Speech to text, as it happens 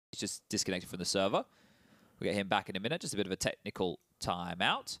He's just disconnected from the server. We'll get him back in a minute. Just a bit of a technical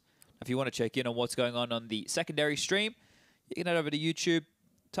timeout. If you want to check in on what's going on the secondary stream, you can head over to YouTube,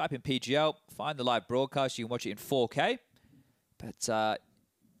 type in PGL, find the live broadcast. You can watch it in 4K. But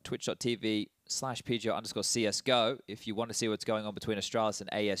twitch.tv/PGL_CSGO if you want to see what's going on between Astralis and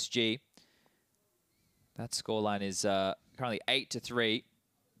ASG. That scoreline is currently 8-3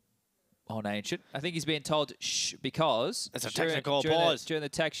 on Ancient. I think he's being told shh because it's a technical pause. During the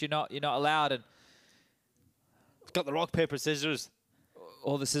text, you're not allowed. And got the rock paper scissors.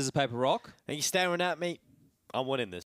 Or the scissors paper rock. Are you staring at me? I'm winning this.